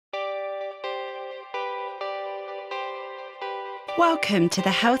Welcome to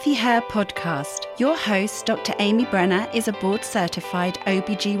the Healthy Hair Podcast. Your host, Dr. Amy Brenner, is a board-certified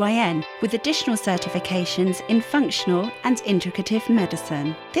OBGYN with additional certifications in functional and integrative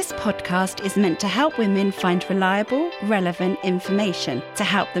medicine. This podcast is meant to help women find reliable, relevant information to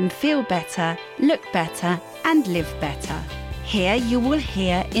help them feel better, look better, and live better. Here you will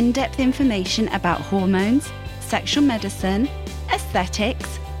hear in-depth information about hormones, sexual medicine,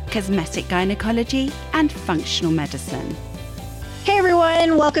 aesthetics, cosmetic gynecology, and functional medicine. Hey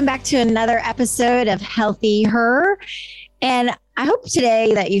everyone, welcome back to another episode of Healthy Her. And I hope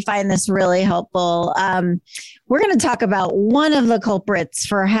today that you find this really helpful. We're going to talk about one of the culprits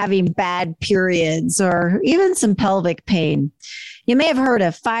for having bad periods or even some pelvic pain. You may have heard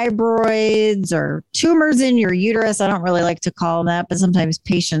of fibroids or tumors in your uterus. I don't really like to call them that, but sometimes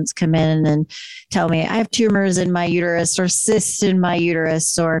patients come in and tell me I have tumors in my uterus or cysts in my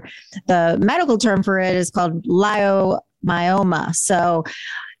uterus, or the medical term for it is called leiomyoma. So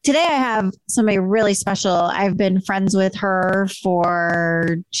today I have somebody really special. I've been friends with her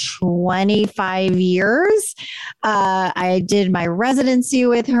for 25 years. I did my residency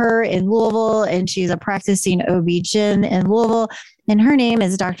with her in Louisville, and she's a practicing OB-GYN in Louisville. And her name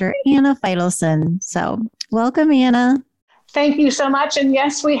is Dr. Anna Feitelson. So welcome, Anna. Thank you so much. And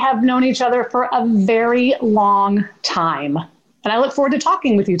yes, we have known each other for a very long time. And I look forward to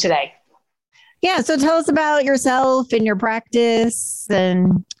talking with you today. Yeah. So tell us about yourself and your practice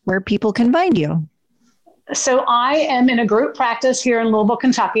and where people can find you. So I am in a group practice here in Louisville,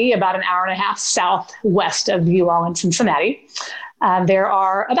 Kentucky, about an hour and a half southwest of you all in Cincinnati. There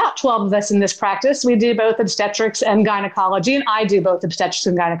are about 12 of us in this practice. We do both obstetrics and gynecology, and I do both obstetrics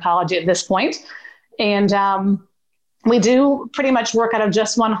and gynecology at this point. And we do pretty much work out of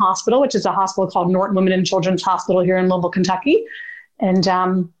just one hospital, which is a hospital called Norton Women and Children's Hospital here in Louisville, Kentucky.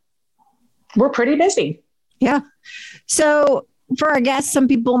 And we're pretty busy. Yeah. So for our guests, some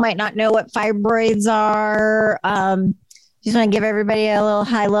people might not know what fibroids are. Just want to give everybody a little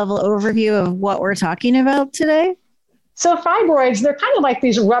high level overview of what we're talking about today. So fibroids, they're kind of like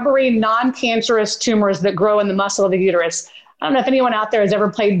these rubbery, non-cancerous tumors that grow in the muscle of the uterus. I don't know if anyone out there has ever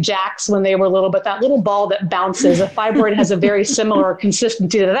played jacks when they were little, but that little ball that bounces, a fibroid has a very similar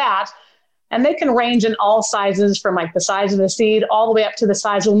consistency to that. And they can range in all sizes, from like the size of the seed all the way up to the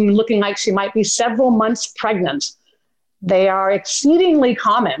size of a woman looking like she might be several months pregnant. They are exceedingly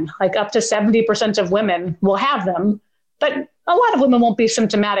common, like up to 70% of women will have them, but a lot of women won't be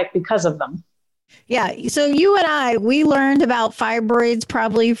symptomatic because of them. Yeah. So you and we learned about fibroids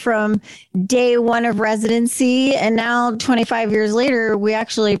probably from day one of residency. And now 25 years later, we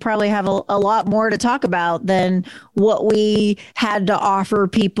actually probably have a lot more to talk about than what we had to offer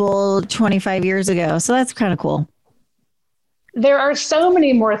people 25 years ago. So that's kind of cool. There are so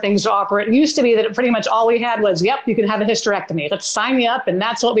many more things to offer. It used to be that pretty much all we had was, yep, you can have a hysterectomy. Let's sign you up. And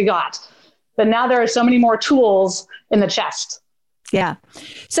that's what we got. But now there are so many more tools in the chest. Yeah.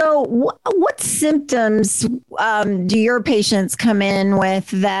 So what symptoms do your patients come in with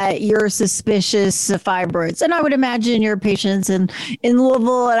that you're suspicious of fibroids? And I would imagine your patients in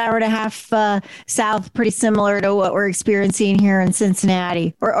Louisville, an hour and a half south, pretty similar to what we're experiencing here in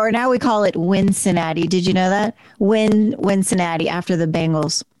Cincinnati, or now we call it Cincinnati. Did you know that? Cincinnati after the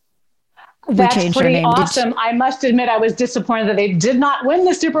Bengals. That's pretty awesome. I must admit, I was disappointed that they did not win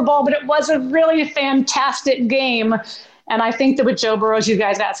the Super Bowl, but it was a really fantastic game. And I think that with Joe Burrow, you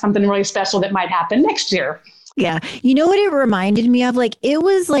guys got something really special that might happen next year. Yeah. You know what it reminded me of? Like, it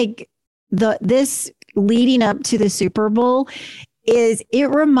was like this leading up to the Super Bowl it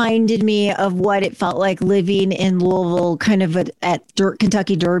reminded me of what it felt like living in Louisville, kind of at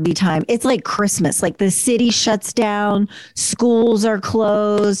Kentucky Derby time. It's like Christmas, like the city shuts down, schools are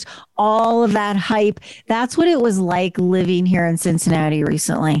closed, all of that hype. That's what it was like living here in Cincinnati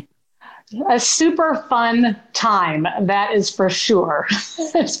recently. A super fun time. That is for sure.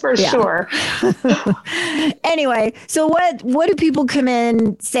 It's for sure. Anyway, so what do people come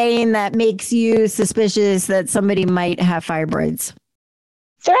in saying that makes you suspicious that somebody might have fibroids?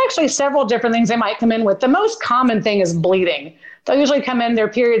 There are actually several different things they might come in with. The most common thing is bleeding. They'll usually come in, their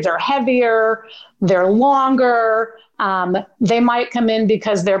periods are heavier, they're longer. They might come in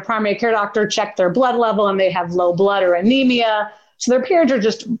because their primary care doctor checked their blood level and they have low blood or anemia. So their periods are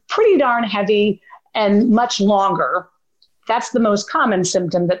just pretty darn heavy and much longer. That's the most common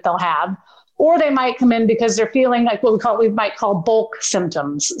symptom that they'll have. Or they might come in because they're feeling like what we might call bulk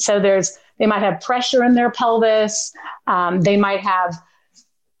symptoms. So they might have pressure in their pelvis. They might have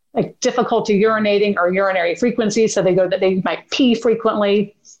like difficulty urinating or urinary frequency. So they might pee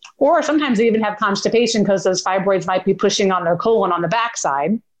frequently. Or sometimes they even have constipation because those fibroids might be pushing on their colon on the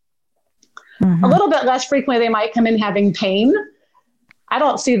backside. Mm-hmm. A little bit less frequently, they might come in having pain. I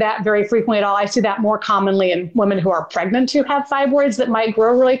don't see that very frequently at all. I see that more commonly in women who are pregnant who have fibroids that might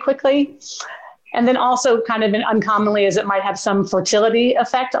grow really quickly. And then also kind of uncommonly is it might have some fertility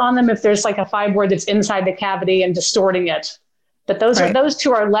effect on them if there's like a fibroid that's inside the cavity and distorting it. But those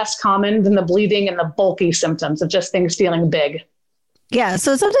two are less common than the bleeding and the bulky symptoms of just things feeling big. Yeah.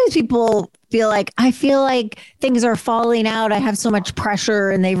 So sometimes people I feel like things are falling out. I have so much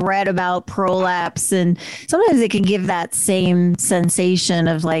pressure, and they've read about prolapse. And sometimes it can give that same sensation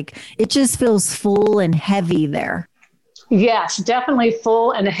of like, it just feels full and heavy there. Yes, definitely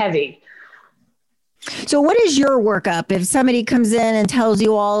full and heavy. So what is your workup? If somebody comes in and tells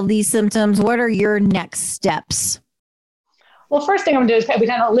you all of these symptoms, what are your next steps? Well, first thing I'm going to do is we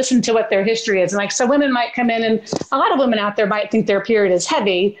kind of listen to what their history is. And like, so women might come in, and a lot of women out there might think their period is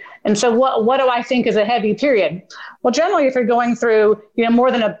heavy. And so what do I think is a heavy period? Well, generally, if you're going through,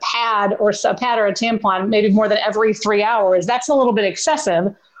 more than a pad or a tampon, maybe more than every 3 hours, that's a little bit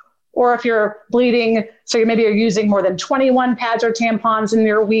excessive. Or if you're bleeding, so you're using more than 21 pads or tampons in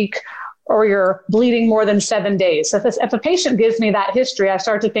your week, or you're bleeding more than 7 days. So if a patient gives me that history, I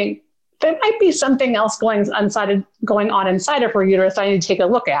start to think, there might be something else going on inside of her uterus I need to take a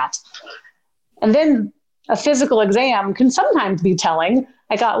look at. And then a physical exam can sometimes be telling.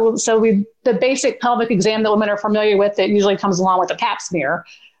 The basic pelvic exam that women are familiar with that usually comes along with a pap smear.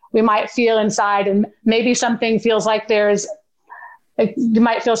 We might feel inside, and maybe something feels like you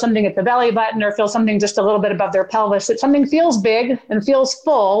might feel something at the belly button or feel something just a little bit above their pelvis. That something feels big and feels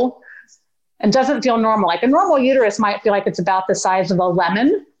full and doesn't feel normal. Like a normal uterus might feel like it's about the size of a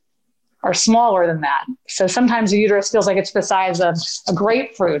lemon, or smaller than that. So sometimes the uterus feels like it's the size of a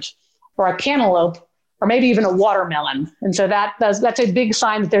grapefruit or a cantaloupe, or maybe even a watermelon. And so that's a big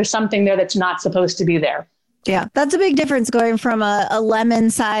sign that there's something there that's not supposed to be there. Yeah, that's a big difference going from a lemon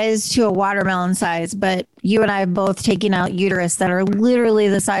size to a watermelon size. But you and I have both taken out uterus that are literally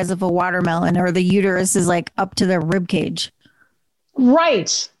the size of a watermelon, or the uterus is like up to their rib cage.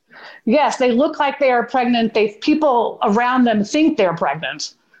 Right. Yes, they look like they are pregnant. People around them think they're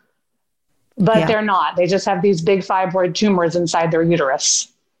pregnant. But they're not. They just have these big fibroid tumors inside their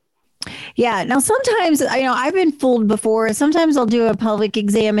uterus. Yeah. Now, sometimes, I've been fooled before. Sometimes I'll do a pelvic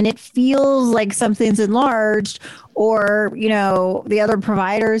exam and it feels like something's enlarged, or, the other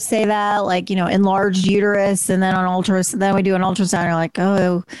providers say that, like, enlarged uterus. And then then we do an ultrasound. You're like,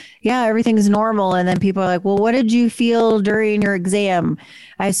 oh, yeah, everything's normal. And then people are like, well, what did you feel during your exam?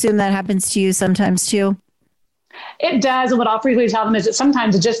 I assume that happens to you sometimes too. It does. And what I'll frequently tell them is that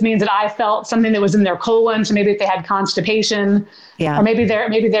sometimes it just means that I felt something that was in their colon. So maybe if they had constipation, or maybe they're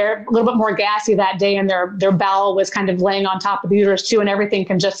a little bit more gassy that day, and their bowel was kind of laying on top of the uterus too, and everything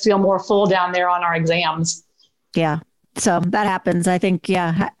can just feel more full down there on our exams. Yeah. So that happens. I think,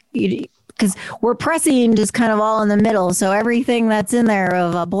 because we're pressing just kind of all in the middle. So everything that's in there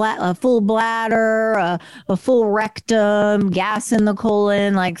of a full bladder, a full rectum, gas in the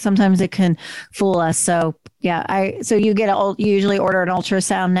colon, like sometimes it can fool us. So so you usually order an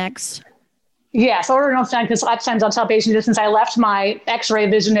ultrasound next? Yes, order an ultrasound, because lots of times I'll tell patients, just since I left my x-ray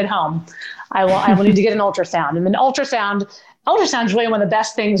vision at home, I will need to get an ultrasound. And then ultrasound is really one of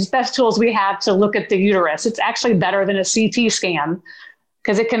the best tools we have to look at the uterus. It's actually better than a CT scan,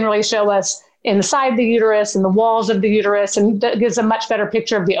 because it can really show us inside the uterus and the walls of the uterus, and that gives a much better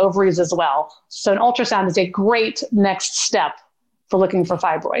picture of the ovaries as well. So an ultrasound is a great next step for looking for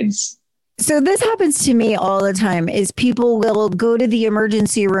fibroids. So this happens to me all the time, is people will go to the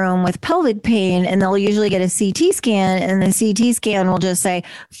emergency room with pelvic pain, and they'll usually get a CT scan, and the CT scan will just say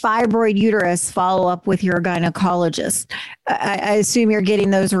fibroid uterus, follow up with your gynecologist. I assume you're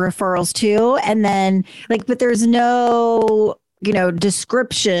getting those referrals too. And then but there's no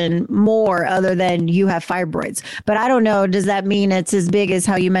description more other than you have fibroids. But I don't know, does that mean it's as big as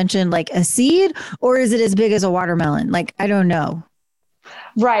how you mentioned, like a seed, or is it as big as a watermelon? Like, I don't know.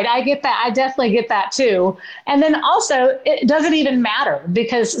 Right. I get that. I definitely get that too. And then also, it doesn't even matter,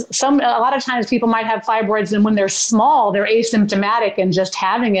 because a lot of times people might have fibroids, and when they're small, they're asymptomatic, and just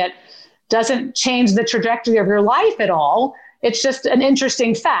having it doesn't change the trajectory of your life at all. It's just an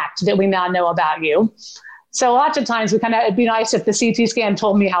interesting fact that we now know about you. So lots of times it'd be nice if the CT scan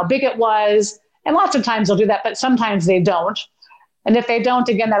told me how big it was. And lots of times they'll do that, but sometimes they don't. And if they don't,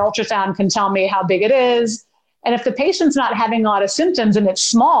 again, that ultrasound can tell me how big it is. And if the patient's not having a lot of symptoms and it's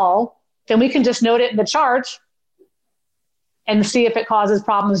small, then we can just note it in the chart and see if it causes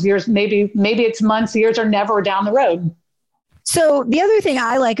problems years, maybe it's months, years, or never down the road. So the other thing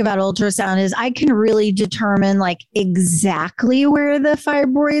I like about ultrasound is I can really determine exactly where the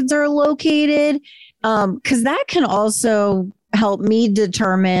fibroids are located. Because that can also help me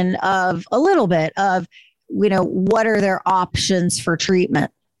determine a little bit of what are their options for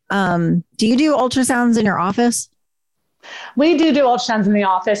treatment? Do you do ultrasounds in your office? We do ultrasounds in the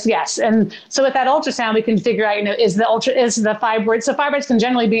office, yes. And so with that ultrasound, we can figure out, is the fibroid. So fibroids can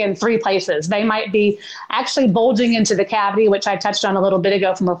generally be in three places. They might be actually bulging into the cavity, which I touched on a little bit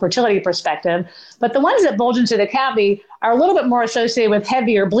ago from a fertility perspective. But the ones that bulge into the cavity are a little bit more associated with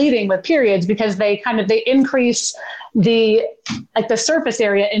heavier bleeding with periods, because they increase the surface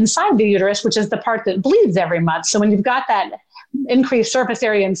area inside the uterus, which is the part that bleeds every month. So when you've got that increased surface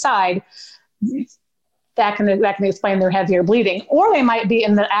area inside, that can explain their heavier bleeding. Or they might be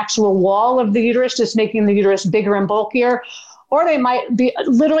in the actual wall of the uterus, just making the uterus bigger and bulkier. Or they might be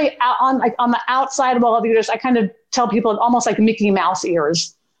literally on the outside wall of the uterus. I kind of tell people almost like Mickey Mouse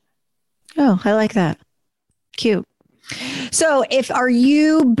ears. Oh, I like that. Cute. So are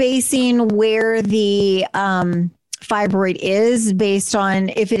you basing where the fibroid is based on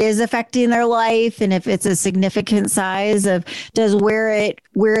if it is affecting their life and if it's a significant size does where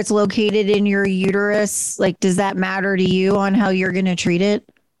it's located in your uterus, does that matter to you on how you're going to treat it?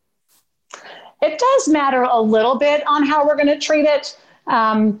 It does matter a little bit on how we're going to treat it.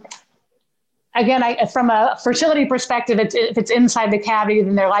 Again, from a fertility perspective, if it's inside the cavity,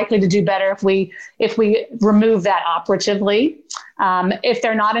 then they're likely to do better if we remove that operatively. If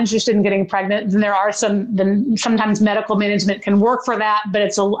they're not interested in getting pregnant, then sometimes medical management can work for that, but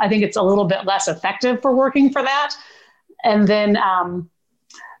I think it's a little bit less effective for working for that. And then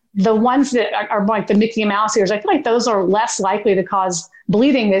the ones that are like the Mickey Mouse ears, I feel like those are less likely to cause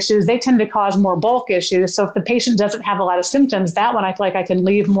bleeding issues. They tend to cause more bulk issues. So if the patient doesn't have a lot of symptoms, that one I feel like I can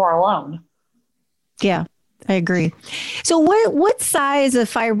leave more alone. Yeah, I agree. So what size of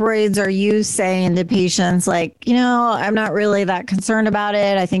fibroids are you saying to patients I'm not really that concerned about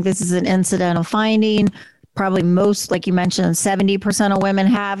it. I think this is an incidental finding. Probably most, like you mentioned, 70% of women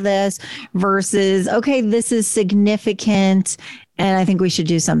have this versus, okay, this is significant and I think we should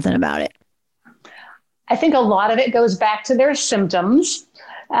do something about it. I think a lot of it goes back to their symptoms.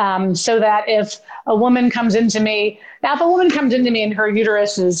 So that if a woman comes into me and her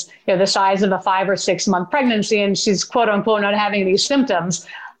uterus is the size of a 5 or 6 month pregnancy and she's quote unquote not having these symptoms,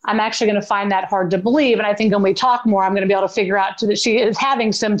 I'm actually going to find that hard to believe. And I think when we talk more, I'm going to be able to figure out that she is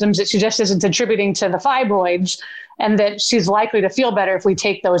having symptoms that she just isn't attributing to the fibroids, and that she's likely to feel better if we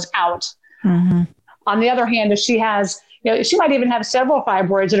take those out. Mm-hmm. On the other hand, if she has, she might even have several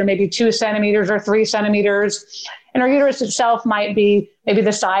fibroids that are maybe 2 centimeters or 3 centimeters, and her uterus itself might be maybe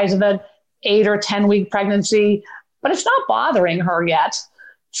the size of an 8 or 10 week pregnancy, but it's not bothering her yet.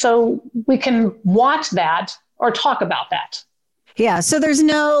 So we can watch that or talk about that. Yeah. So there's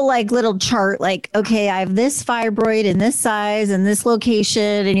no little chart, okay, I have this fibroid in this size and this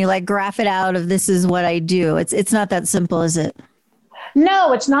location, and you graph it out of this is what I do. It's not that simple, is it?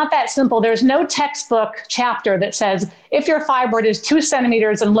 No, it's not that simple. There's no textbook chapter that says if your fibroid is 2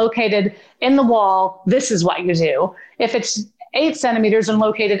 centimeters and located in the wall, this is what you do. If it's 8 centimeters and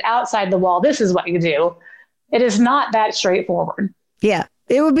located outside the wall, this is what you do. It is not that straightforward. Yeah.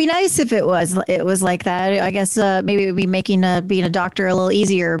 It would be nice if it was like that. I guess maybe it would be making being a doctor a little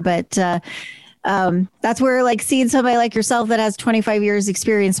easier, but that's where seeing somebody like yourself that has 25 years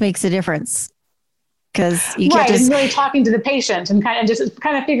experience makes a difference. Because you can't just really talking to the patient and kind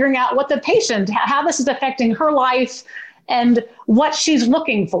of figuring out what the patient, how this is affecting her life and what she's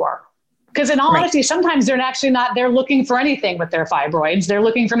looking for. Because in all honesty, sometimes they're looking for anything with their fibroids. They're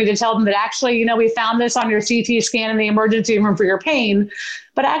looking for me to tell them that actually, we found this on your CT scan in the emergency room for your pain,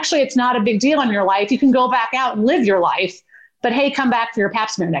 but actually it's not a big deal in your life. You can go back out and live your life, but hey, come back for your pap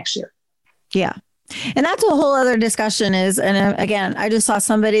smear next year. Yeah. And that's a whole other discussion and again, I just saw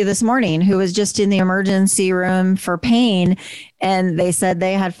somebody this morning who was just in the emergency room for pain and they said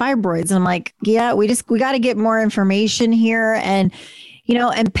they had fibroids. And I'm like, yeah, we got to get more information here. And,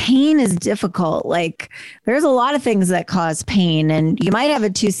 and pain is difficult. There's a lot of things that cause pain and you might have a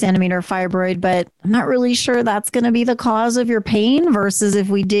 2 centimeter fibroid, but I'm not really sure that's going to be the cause of your pain versus if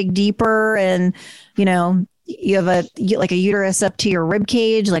we dig deeper and, you have a uterus up to your rib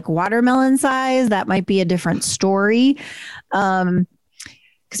cage, watermelon size, that might be a different story. Because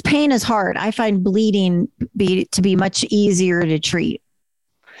pain is hard. I find bleeding to be much easier to treat.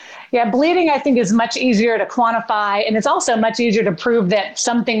 Yeah, bleeding, I think, is much easier to quantify. And it's also much easier to prove that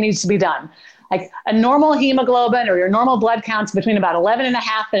something needs to be done. A normal hemoglobin or your normal blood counts between about 11 and a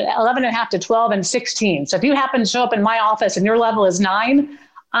half to 12 and 16. So if you happen to show up in my office and your level is 9,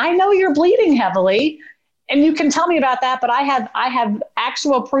 I know you're bleeding heavily. And you can tell me about that, but I have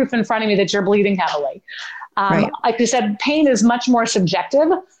actual proof in front of me that you're bleeding heavily. Like you said, pain is much more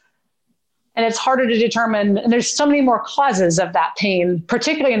subjective and it's harder to determine. And there's so many more causes of that pain,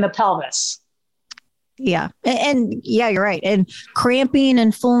 particularly in the pelvis. Yeah. And yeah, you're right. And cramping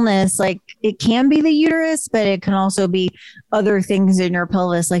and fullness, like it can be the uterus, but it can also be other things in your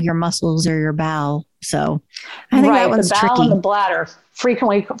pelvis, like your muscles or your bowel. So I think that one's the bowel tricky. and the bladder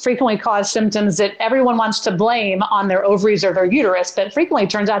frequently cause symptoms that everyone wants to blame on their ovaries or their uterus, but frequently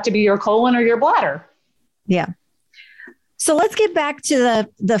turns out to be your colon or your bladder. Yeah. So let's get back to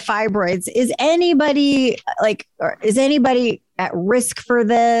the fibroids. Is anybody at risk for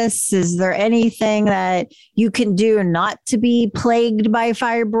this? Is there anything that you can do not to be plagued by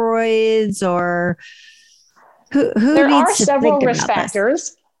fibroids, or who there needs are to several think risk about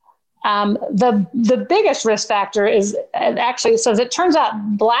factors. The biggest risk factor is actually, so as it turns out,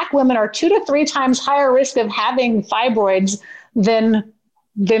 Black women are 2 to 3 times higher risk of having fibroids than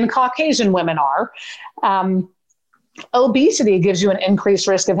Caucasian women are. Obesity gives you an increased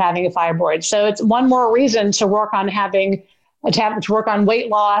risk of having a fibroid. So it's one more reason to work on to work on weight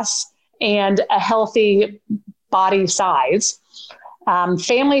loss and a healthy body size.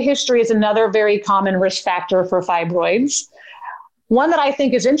 Family history is another very common risk factor for fibroids. One that I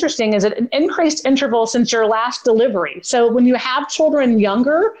think is interesting is an increased interval since your last delivery. So when you have children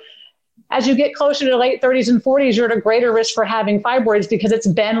younger, as you get closer to late 30s and 40s, you're at a greater risk for having fibroids because it's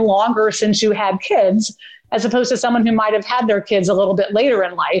been longer since you had kids, as opposed to someone who might have had their kids a little bit later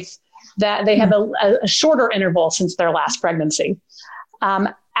in life, that they have a shorter interval since their last pregnancy.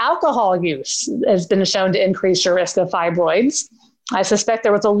 Alcohol use has been shown to increase your risk of fibroids. I suspect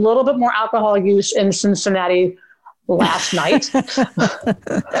there was a little bit more alcohol use in Cincinnati last night.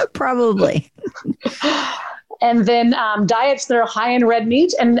 Probably. And then diets that are high in red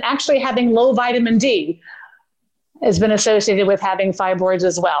meat and actually having low vitamin D has been associated with having fibroids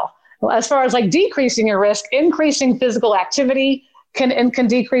as well. As far as like decreasing your risk, increasing physical activity can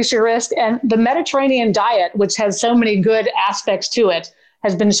decrease your risk. And the Mediterranean diet, which has so many good aspects to it,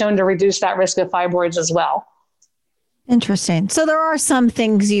 has been shown to reduce that risk of fibroids as well. Interesting. So there are some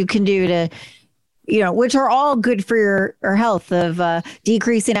things you can do to, which are all good for your health, of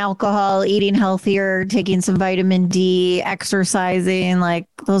decreasing alcohol, eating healthier, taking some vitamin D, exercising. Like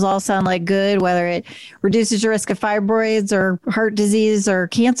those all sound like good, whether it reduces your risk of fibroids or heart disease or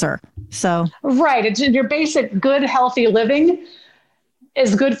cancer. So right, it's your basic good, healthy living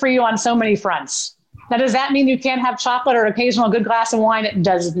is good for you on so many fronts. Now, does that mean you can't have chocolate or occasional good glass of wine? It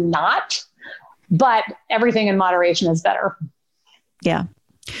does not, but everything in moderation is better. Yeah.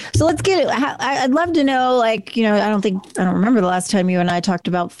 So let's get it. I'd love to know, I don't remember the last time you and I talked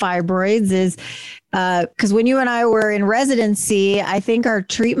about fibroids, is because when you and I were in residency, I think our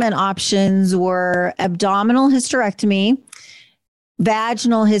treatment options were abdominal hysterectomy,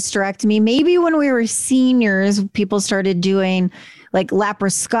 vaginal hysterectomy. Maybe when we were seniors, people started doing like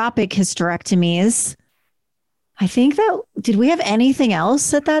laparoscopic hysterectomies. I think did we have anything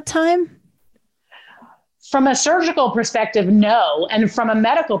else at that time? From a surgical perspective, no. And from a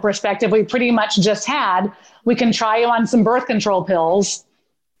medical perspective, we pretty much just we can try you on some birth control pills.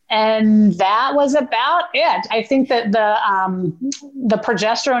 And that was about it. I think that the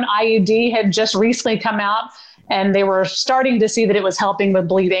progesterone IUD had just recently come out and they were starting to see that it was helping with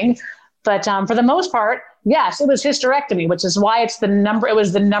bleeding. But for the most part, yes, it was hysterectomy, which is why it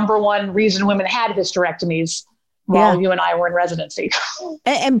was the number one reason women had hysterectomies while you and I were in residency.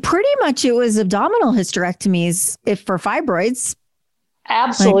 And pretty much it was abdominal hysterectomies for fibroids.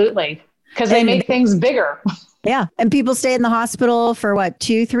 Absolutely. Because they make things bigger. Yeah. And people stay in the hospital for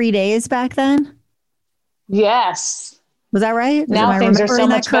 2-3 days back then? Yes. Was that right? Now things are so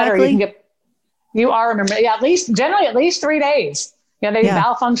much better. You are remembering. Yeah, generally at least 3 days.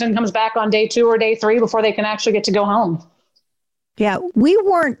 Bowel function comes back on day 2 or day 3 before they can actually get to go home. Yeah. We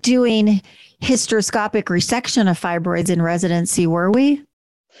weren't doing hysteroscopic resection of fibroids in residency, were we?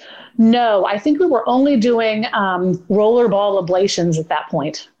 No, I think we were only doing roller ball ablations at that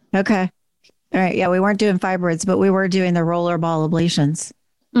point. Okay. All right. Yeah, we weren't doing fibroids, but we were doing the roller ball ablations,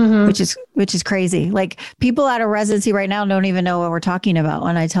 which is crazy. Like people out of residency right now don't even know what we're talking about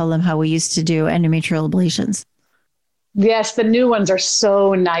when I tell them how we used to do endometrial ablations. Yes, the new ones are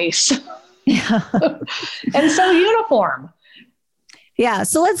so nice. Yeah. And so uniform. Yeah.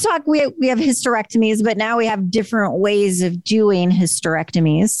 So let's talk. We have hysterectomies, but now we have different ways of doing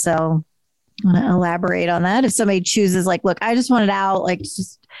hysterectomies. So I want to elaborate on that. If somebody chooses look, I just want it out,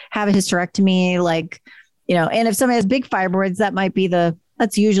 just have a hysterectomy, and if somebody has big fibroids,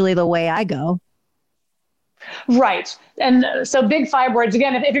 that's usually the way I go. Right. And so big fibroids,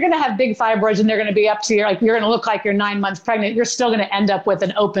 again, if you're going to have big fibroids and they're going to be up to you're going to look like you're 9 months pregnant, you're still going to end up with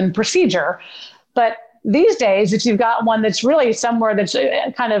an open procedure. But these days, if you've got one that's really somewhere that's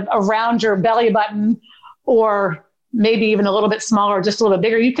kind of around your belly button or maybe even a little bit smaller, just a little bit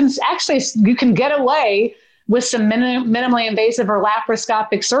bigger, you can get away with some minimally invasive or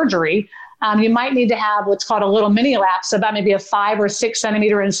laparoscopic surgery. You might need to have what's called a little mini lap, so about maybe a 5 or 6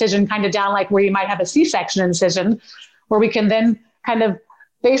 centimeter incision, kind of down like where you might have a C-section incision, where we can then kind of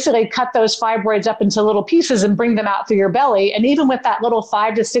basically cut those fibroids up into little pieces and bring them out through your belly. And even with that little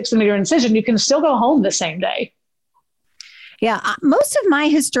 5 to 6 centimeter incision, you can still go home the same day. Yeah, most of my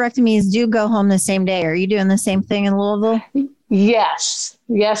hysterectomies do go home the same day. Are you doing the same thing in Louisville? Yes.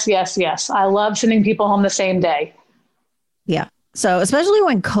 I love sending people home the same day. Yeah. So especially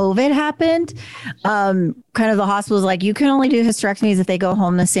when COVID happened, kind of the hospital was like, you can only do hysterectomies if they go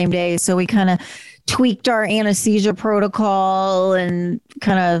home the same day. So we kind of tweaked our anesthesia protocol and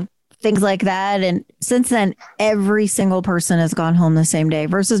kind of things like that. And since then, every single person has gone home the same day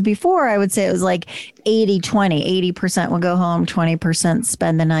versus before, I would say it was like 80-20, 80% would go home, 20%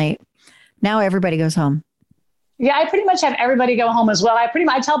 spend the night. Now everybody goes home. Yeah, I pretty much have everybody go home as well.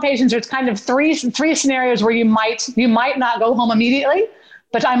 I tell patients there's kind of three scenarios where you might not go home immediately,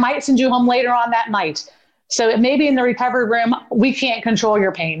 but I might send you home later on that night. So it may be in the recovery room, we can't control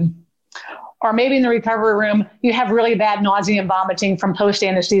your pain. Or maybe in the recovery room, you have really bad nausea and vomiting from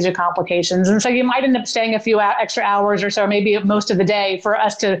post-anesthesia complications. And so you might end up staying a few extra hours or so, maybe most of the day for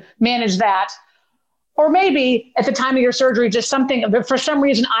us to manage that. Or maybe at the time of your surgery, just something, but for some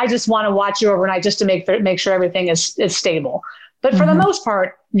reason, I just want to watch you overnight just to make sure everything is stable. But for the most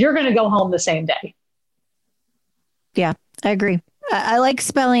part, you're going to go home the same day. Yeah, I agree. I like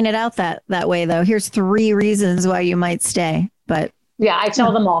spelling it out that way, though. Here's 3 reasons why you might stay. But yeah, I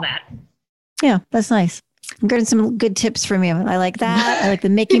tell them all that. Yeah, that's nice. I'm getting some good tips from you. I like that. I like the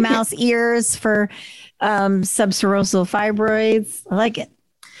Mickey Mouse ears for subserosal fibroids. I like it.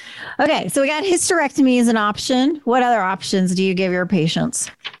 Okay, so we got hysterectomy as an option. What other options do you give your patients?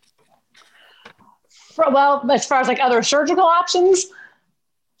 Well, as far as like other surgical options,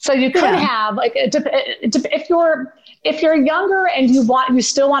 so you could have like if you're younger and you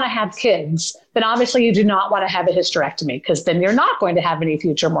still want to have kids, then obviously you do not want to have a hysterectomy because then you're not going to have any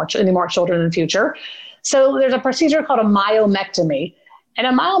more children in the future. So there's a procedure called a myomectomy. And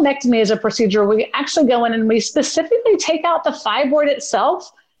a myomectomy is a procedure where we actually go in and we specifically take out the fibroid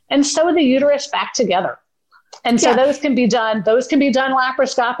itself and sew the uterus back together. And so those can be done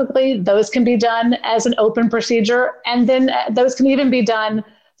laparoscopically, those can be done as an open procedure, and then those can even be done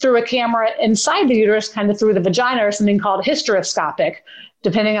through a camera inside the uterus, kind of through the vagina, or something called hysteroscopic,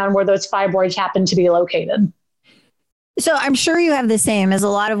 depending on where those fibroids happen to be located. So I'm sure you have the same as a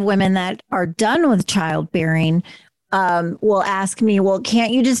lot of women that are done with childbearing will ask me, well,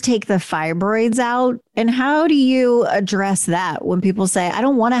 can't you just take the fibroids out? And how do you address that when people say, I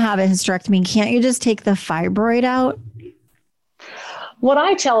don't want to have a hysterectomy, can't you just take the fibroid out? What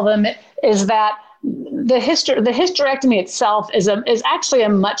I tell them is that the hysterectomy itself is actually a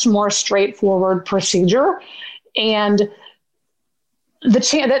much more straightforward procedure. And the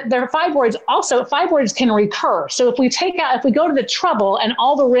chance that their fibroids can recur. So if we go to the trouble and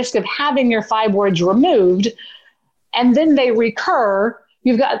all the risk of having your fibroids removed, and then they recur,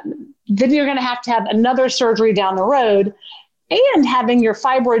 then you're going to have another surgery down the road. And having your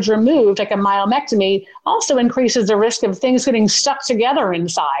fibroids removed, like a myomectomy, also increases the risk of things getting stuck together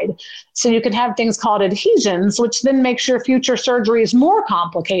inside. So you can have things called adhesions, which then makes your future surgeries more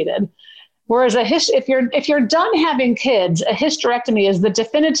complicated. Whereas if you're done having kids, a hysterectomy is the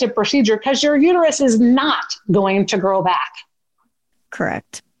definitive procedure because your uterus is not going to grow back.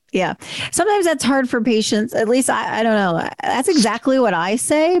 Correct. Yeah. Sometimes that's hard for patients. At least I don't know. That's exactly what I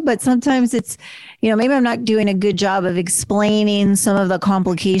say. But sometimes it's, maybe I'm not doing a good job of explaining some of the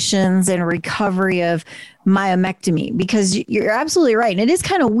complications and recovery of myomectomy, because you're absolutely right. And it is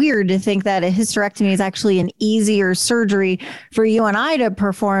kind of weird to think that a hysterectomy is actually an easier surgery for you and I to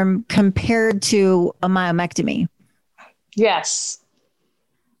perform compared to a myomectomy. Yes.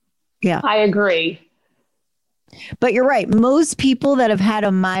 Yeah. I agree. But you're right. Most people that have had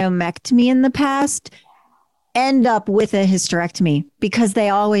a myomectomy in the past end up with a hysterectomy because they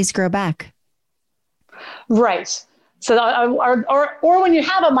always grow back. Right. So, or when you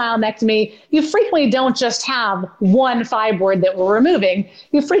have a myomectomy, you frequently don't just have one fibroid that we're removing.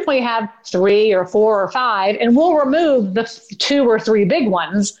 You frequently have 3 or 4 or 5, and we'll remove the 2 or 3 big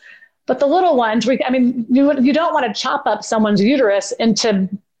ones. But the little ones, you don't want to chop up someone's uterus into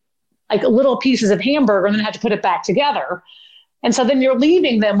like little pieces of hamburger and then have to put it back together. And so then you're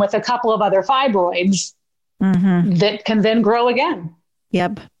leaving them with a couple of other fibroids that can then grow again.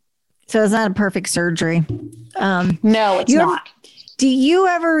 Yep. So it's not a perfect surgery. No, it's not. Do you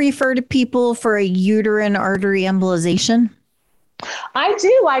ever refer to people for a uterine artery embolization? I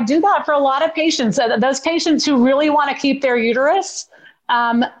do that for a lot of patients. Those patients who really want to keep their uterus,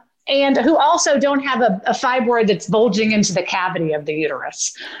 and who also don't have a fibroid that's bulging into the cavity of the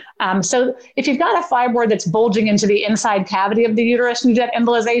uterus. So if you've got a fibroid that's bulging into the inside cavity of the uterus and you get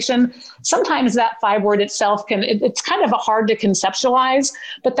embolization, sometimes that fibroid itself it's kind of hard to conceptualize,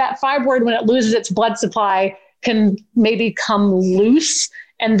 but that fibroid, when it loses its blood supply, can maybe come loose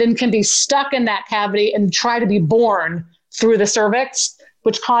and then can be stuck in that cavity and try to be born through the cervix,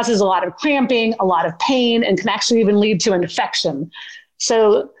 which causes a lot of cramping, a lot of pain, and can actually even lead to infection.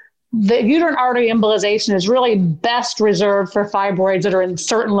 So the uterine artery embolization is really best reserved for fibroids that are in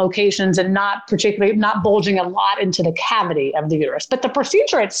certain locations and not bulging a lot into the cavity of the uterus. But the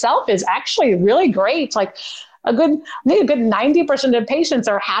procedure itself is actually really great. Like I think a good 90% of patients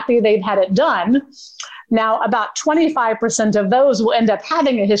are happy they've had it done. Now, about 25% of those will end up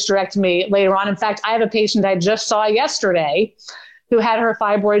having a hysterectomy later on. In fact, I have a patient I just saw yesterday who had her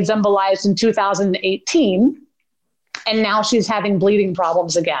fibroids embolized in 2018. And now she's having bleeding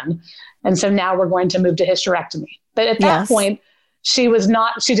problems again. And so now we're going to move to hysterectomy. But at that point, she could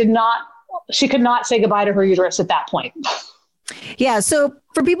not say goodbye to her uterus at that point. Yeah. So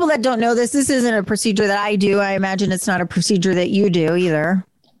for people that don't know this isn't a procedure that I do. I imagine it's not a procedure that you do either.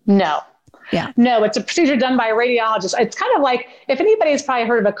 No. Yeah. No, it's a procedure done by a radiologist. It's kind of like, if anybody's probably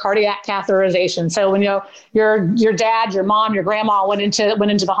heard of a cardiac catheterization. So when your dad, your mom, your grandma went into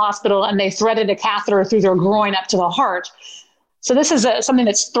the hospital and they threaded a catheter through their groin up to the heart. So this is something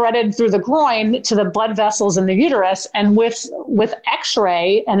that's threaded through the groin to the blood vessels in the uterus. And with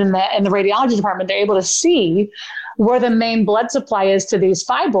X-ray and in the radiology department, they're able to see where the main blood supply is to these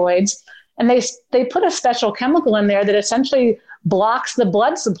fibroids. And they put a special chemical in there that essentially blocks the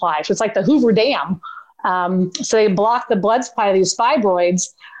blood supply. So it's like the Hoover Dam. So they block the blood supply of these fibroids.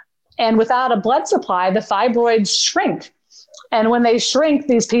 And without a blood supply, the fibroids shrink. And when they shrink,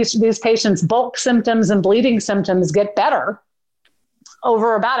 these patients' bulk symptoms and bleeding symptoms get better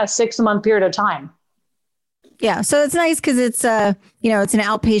over about a 6-month period of time. Yeah. So it's nice because it's it's an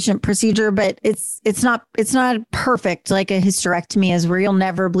outpatient procedure, but it's not perfect like a hysterectomy is, where you'll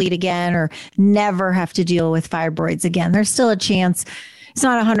never bleed again or never have to deal with fibroids again. There's still a chance. It's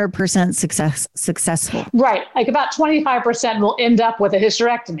not 100% successful. Right. Like about 25% will end up with a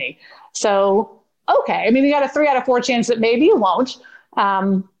hysterectomy. So, okay. I mean, you got a 3 out of 4 chance that maybe you won't.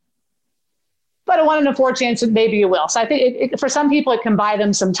 But a 1 in 4 chance that maybe you will. So I think for some people, it can buy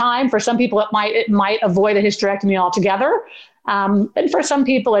them some time. For some people, it might avoid a hysterectomy altogether. And for some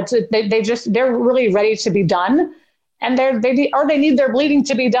people, they're really ready to be done, and they need their bleeding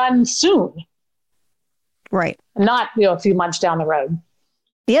to be done soon. Right. Not a few months down the road.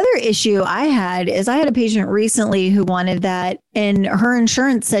 The other issue I had a patient recently who wanted that, and her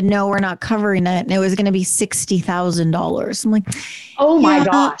insurance said, no, we're not covering it. And it was going to be $60,000. I'm like, oh my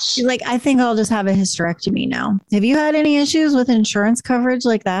gosh. She's like, I think I'll just have a hysterectomy now. Have you had any issues with insurance coverage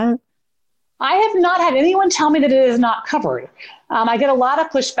like that? I have not had anyone tell me that it is not covered. I get a lot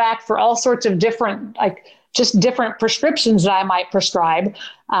of pushback for all sorts of different prescriptions that I might prescribe,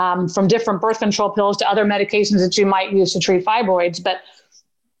 from different birth control pills to other medications that you might use to treat fibroids. But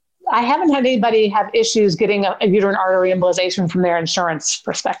I haven't had anybody have issues getting a uterine artery embolization from their insurance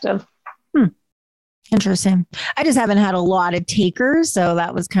perspective. Interesting. I just haven't had a lot of takers. So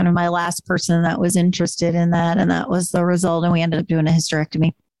that was kind of my last person that was interested in that. And that was the result. And we ended up doing a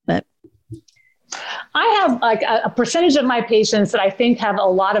hysterectomy. But I have like a percentage of my patients that I think have a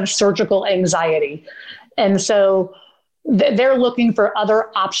lot of surgical anxiety. And so they're looking for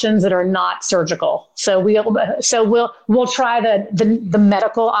other options that are not surgical. So we'll try the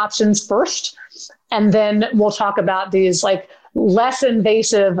medical options first, and then we'll talk about these like less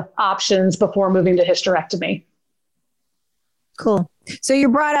invasive options before moving to hysterectomy. Cool. So you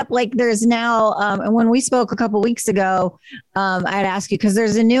brought up like there's now, and when we spoke a couple of weeks ago, I'd ask you because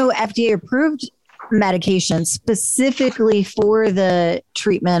there's a new FDA approved medication specifically for the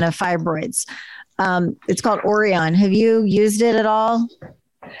treatment of fibroids. It's called Orion. Have you used it at all?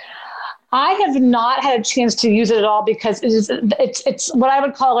 I have not had a chance to use it at all because it's what I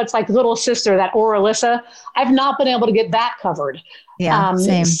would call it's like little sister, that Orilissa. I've not been able to get that covered. Yeah,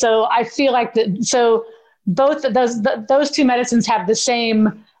 same. So I feel like both of those two medicines have the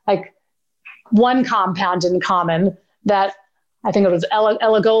same like one compound in common that I think it was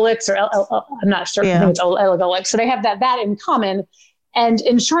elagolix I'm not sure. Yeah. I think it's elagolix. So they have that in common. And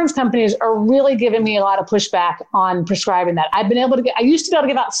insurance companies are really giving me a lot of pushback on prescribing that. I used to be able to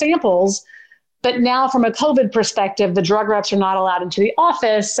give out samples, but now from a COVID perspective, the drug reps are not allowed into the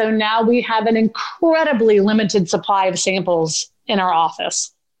office. So now we have an incredibly limited supply of samples in our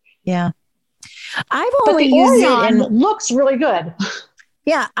office. Yeah. I've But only the used it Orion in looks really good.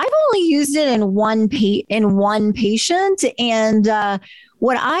 Yeah, I've only used it in one patient, and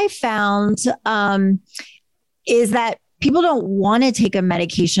what I found is that people don't want to take a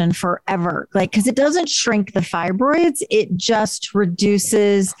medication forever, like because it doesn't shrink the fibroids; it just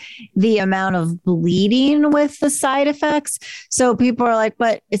reduces the amount of bleeding with the side effects. So people are like,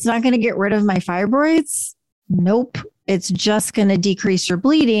 "But it's not going to get rid of my fibroids." Nope, it's just going to decrease your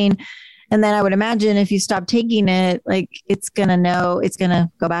bleeding. And then I would imagine if you stop taking it, like it's going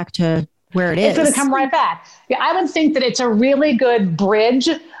to go back to where it is. It's going to come right back. Yeah, I would think that it's a really good bridge.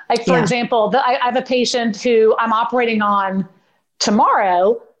 Like, for example, I have a patient who I'm operating on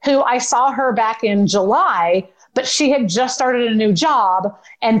tomorrow, who I saw her back in July, but she had just started a new job,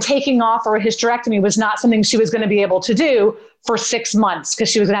 and taking off or a hysterectomy was not something she was going to be able to do for 6 months because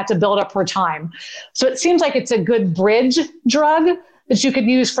she was going to have to build up her time. So it seems like it's a good bridge drug that you could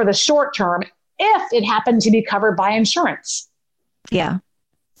use for the short term if it happened to be covered by insurance. Yeah.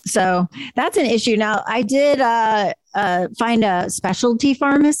 So that's an issue. Now, I did find a specialty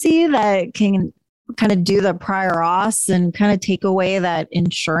pharmacy that can kind of do the prior auths and kind of take away that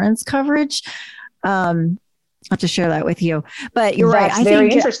insurance coverage. I'll have to share that with you. But you're right. That's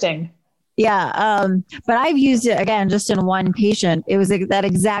very interesting. Yeah. But I've used it again, just in one patient. It was that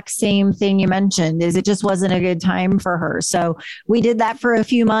exact same thing you mentioned, is it just wasn't a good time for her. So we did that for a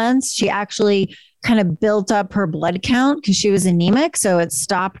few months. She actually kind of built up her blood count because she was anemic. So it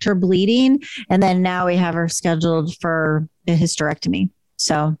stopped her bleeding. And then now we have her scheduled for a hysterectomy.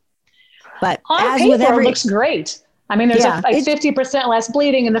 So, but on as paper, with it looks great. I mean, there's like 50% less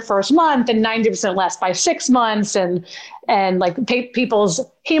bleeding in the first month and 90% less by 6 months. And like people's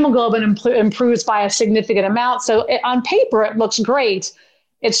hemoglobin improves by a significant amount. So on paper, it looks great.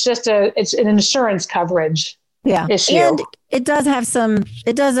 It's just it's an insurance coverage issue. And it does have some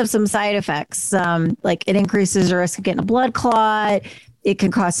side effects. Like it increases the risk of getting a blood clot. It can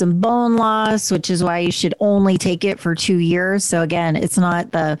cause some bone loss, which is why you should only take it for 2 years. So again, it's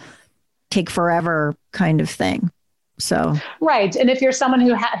not the take forever kind of thing. So right, and if you're someone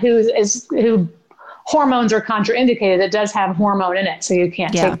who hormones are contraindicated, it does have hormone in it, so you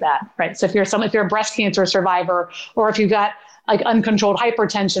can't take that. Right. So if you're a breast cancer survivor, or if you've got like uncontrolled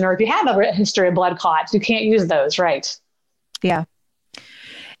hypertension, or if you have a history of blood clots, you can't use those. Right. Yeah.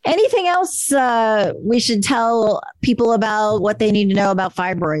 Anything else we should tell people about what they need to know about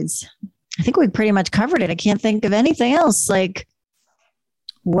fibroids? I think we pretty much covered it. I can't think of anything else like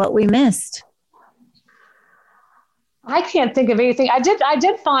what we missed. I can't think of anything. I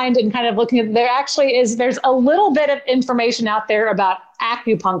did find, in kind of looking at, there's a little bit of information out there about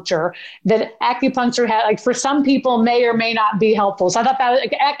acupuncture, that acupuncture like for some people may or may not be helpful. So I thought that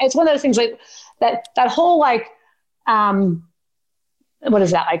it's one of those things like that whole like, what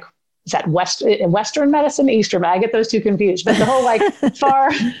is that? Like, is that Western medicine, Eastern? I get those two confused, but the whole like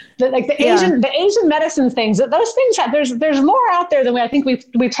the Asian medicine things, those things, there's more out there than I think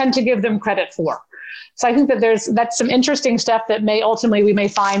we tend to give them credit for. So I think that that's some interesting stuff that we may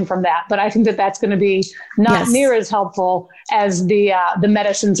find from that. But I think that that's going to be not near as helpful as the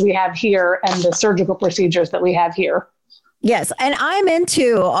medicines we have here and the surgical procedures that we have here. Yes. And I'm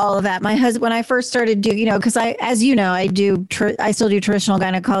into all of that. My husband, when I first started because I still do traditional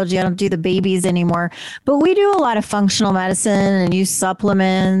gynecology. I don't do the babies anymore, but we do a lot of functional medicine and use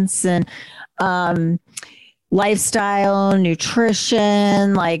supplements and, lifestyle,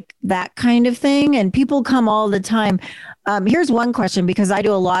 nutrition, like that kind of thing. And people come all the time. Here's one question, because I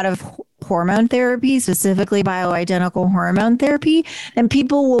do a lot of hormone therapy, specifically bioidentical hormone therapy. And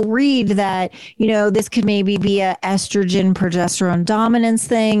people will read that, this could maybe be a estrogen progesterone dominance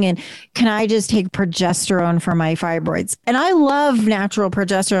thing. And can I just take progesterone for my fibroids? And I love natural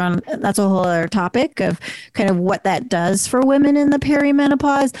progesterone. That's a whole other topic of kind of what that does for women in the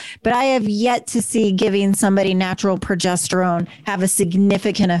perimenopause. But I have yet to see giving somebody natural progesterone have a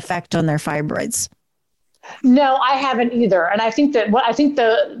significant effect on their fibroids. No, I haven't either. And I think that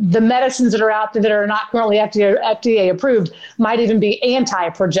the medicines that are out there that are not currently FDA approved might even be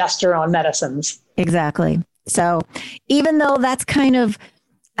anti-progesterone medicines. Exactly. So even though that's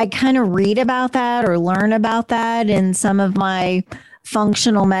I kind of read about that or learn about that in some of my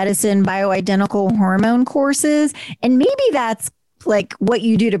functional medicine, bioidentical hormone courses, and maybe that's like what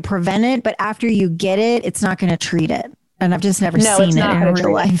you do to prevent it, but after you get it, it's not going to treat it. And I've just never seen it in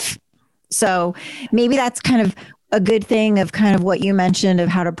real life. So maybe that's kind of a good thing of kind of what you mentioned of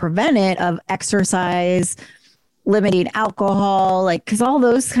how to prevent it, of exercise, limiting alcohol, because all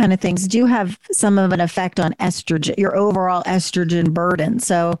those kind of things do have some of an effect on estrogen, your overall estrogen burden.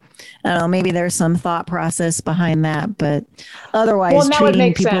 So I don't know, maybe there's some thought process behind that, but otherwise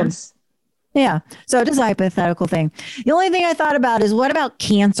treating people. Sense. Yeah. So it is a hypothetical thing. The only thing I thought about is, what about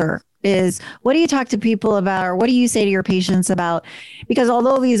cancer? What do you talk to people about, or what do you say to your patients about? Because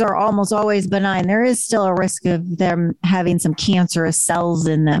although these are almost always benign, there is still a risk of them having some cancerous cells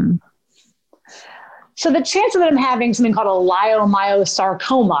in them. So the chance of them having something called a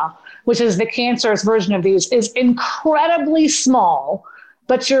leiomyosarcoma, which is the cancerous version of these, is incredibly small,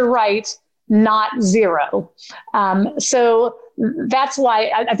 but you're right, not zero. So that's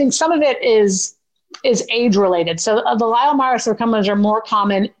why I think some of it is age related. So the leiomyosarcomas are more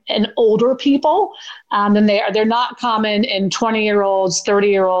common in older people than they're not common in 20-year-olds,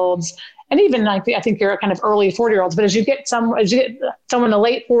 30-year-olds, and even I think you're kind of early 40-year-olds. But as you get someone in the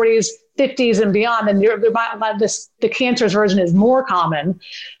late 40s, 50s and beyond, then the cancerous version is more common.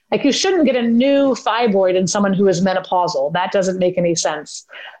 Like, you shouldn't get a new fibroid in someone who is menopausal. That doesn't make any sense.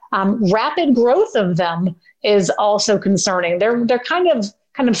 Rapid growth of them is also concerning. They're kind of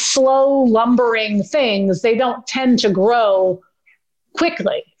slow, lumbering things. They don't tend to grow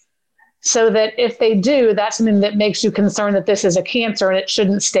quickly. So that if they do, that's something that makes you concerned that this is a cancer and it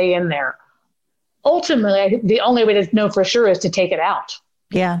shouldn't stay in there. Ultimately, the only way to know for sure is to take it out.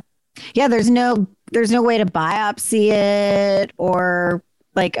 Yeah. Yeah. There's no way to biopsy it, or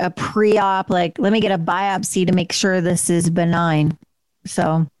like a pre-op, like, let me get a biopsy to make sure this is benign.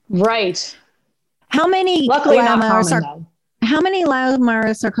 So, right. How many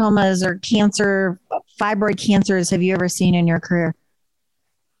leiomyosarcomas or fibroid cancers have you ever seen in your career?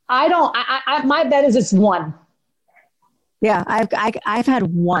 My bet is it's one. Yeah, I've had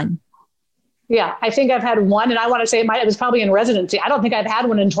one. Yeah, I think I've had one, and I want to say it was probably in residency. I don't think I've had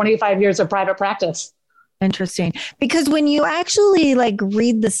one in 25 years of private practice. Interesting. Because when you actually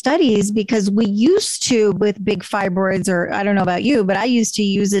read the studies, because we used to, with big fibroids, or I don't know about you, but I used to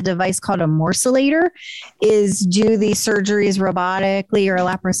use a device called a morcellator, is do these surgeries robotically or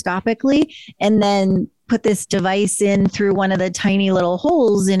laparoscopically, and then put this device in through one of the tiny little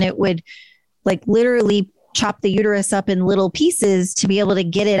holes, and it would literally chop the uterus up in little pieces to be able to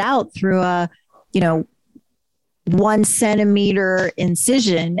get it out through a 1 centimeter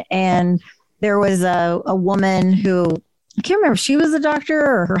incision. And there was a woman who, I can't remember if she was a doctor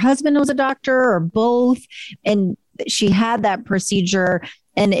or her husband was a doctor or both. And she had that procedure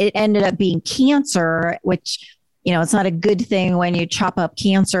and it ended up being cancer, which, it's not a good thing when you chop up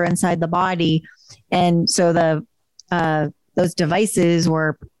cancer inside the body. And so those devices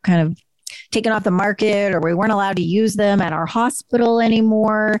were kind of taken off the market, or we weren't allowed to use them at our hospital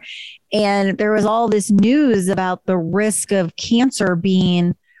anymore. And there was all this news about the risk of cancer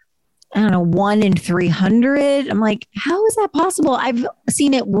being, 1 in 300. I'm like, how is that possible? I've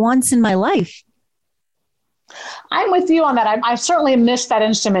seen it once in my life. I'm with you on that. I certainly missed that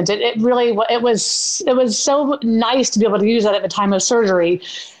instrument. It was so nice to be able to use that at the time of surgery.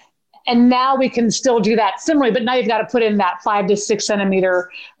 And now we can still do that similarly, but now you've got to put in that 5 to 6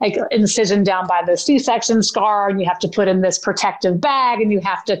 centimeter incision down by the C-section scar, and you have to put in this protective bag, and you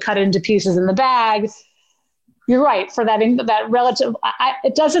have to cut into pieces in the bag. You're right. For that relative,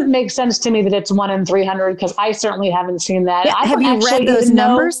 it doesn't make sense to me that it's 1 in 300, because I certainly haven't seen that. Yeah, have you read those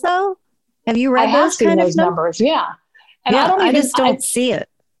numbers though? Have you read those kind of numbers? Yeah. And yeah, I just don't see it.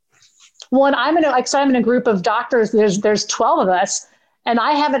 Well, and I'm in a group of doctors. There's 12 of us. And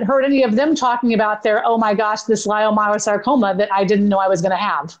I haven't heard any of them talking about oh my gosh, this leiomyosarcoma that I didn't know I was going to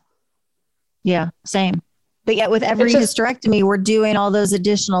have. Yeah, same. But yet with every hysterectomy, we're doing all those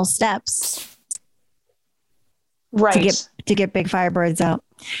additional steps. Right. To get big fibroids out.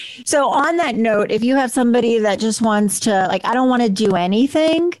 So on that note, if you have somebody that just wants to, I don't want to do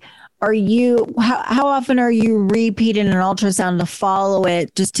anything, how often are you repeating an ultrasound to follow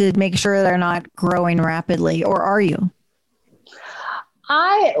it just to make sure they're not growing rapidly, or are you?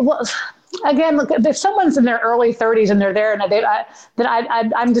 Again, look, if someone's in their early 30s and they're there, and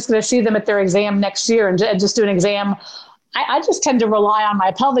I'm just going to see them at their exam next year and just do an exam. I just tend to rely on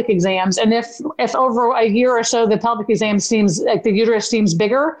my pelvic exams. And if over a year or so, the pelvic exam seems like the uterus seems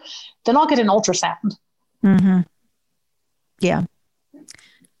bigger, then I'll get an ultrasound. Mm-hmm. Yeah.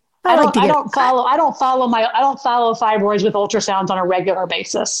 I don't follow fibroids with ultrasounds on a regular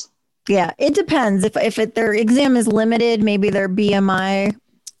basis. Yeah, it depends. If their exam is limited, maybe their BMI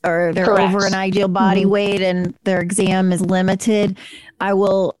or they're Correct. over an ideal body weight and their exam is limited, I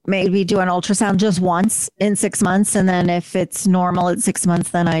will maybe do an ultrasound just once in 6 months. And then if it's normal at 6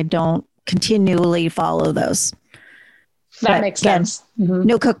 months, then I don't continually follow those. That makes sense. Mm-hmm.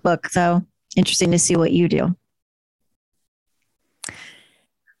 No cookbook. So interesting to see what you do.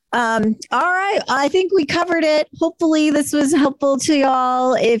 All right. I think we covered it. Hopefully this was helpful to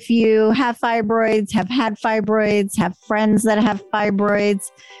y'all. If you have fibroids, have had fibroids, have friends that have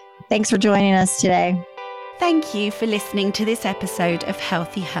fibroids, Thanks for joining us today. Thank you for listening to this episode of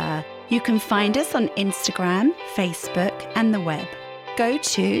Healthy Her. You can find us on Instagram, Facebook, and the web. Go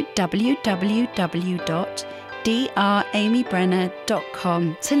to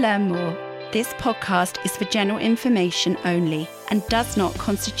www.dramybrenner.com to learn more. This podcast is for general information only and does not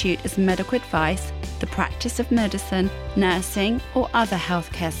constitute as medical advice, the practice of medicine, nursing, or other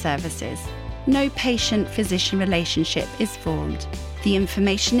healthcare services. No patient-physician relationship is formed. The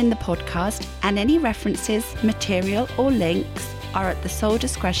information in the podcast and any references, material, or links are at the sole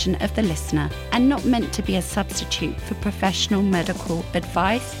discretion of the listener and not meant to be a substitute for professional medical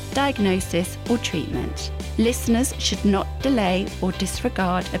advice, diagnosis, or treatment. Listeners should not delay or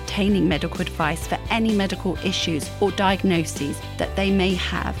disregard obtaining medical advice for any medical issues or diagnoses that they may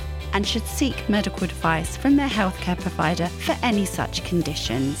have, and should seek medical advice from their healthcare provider for any such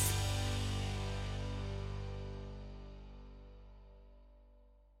conditions.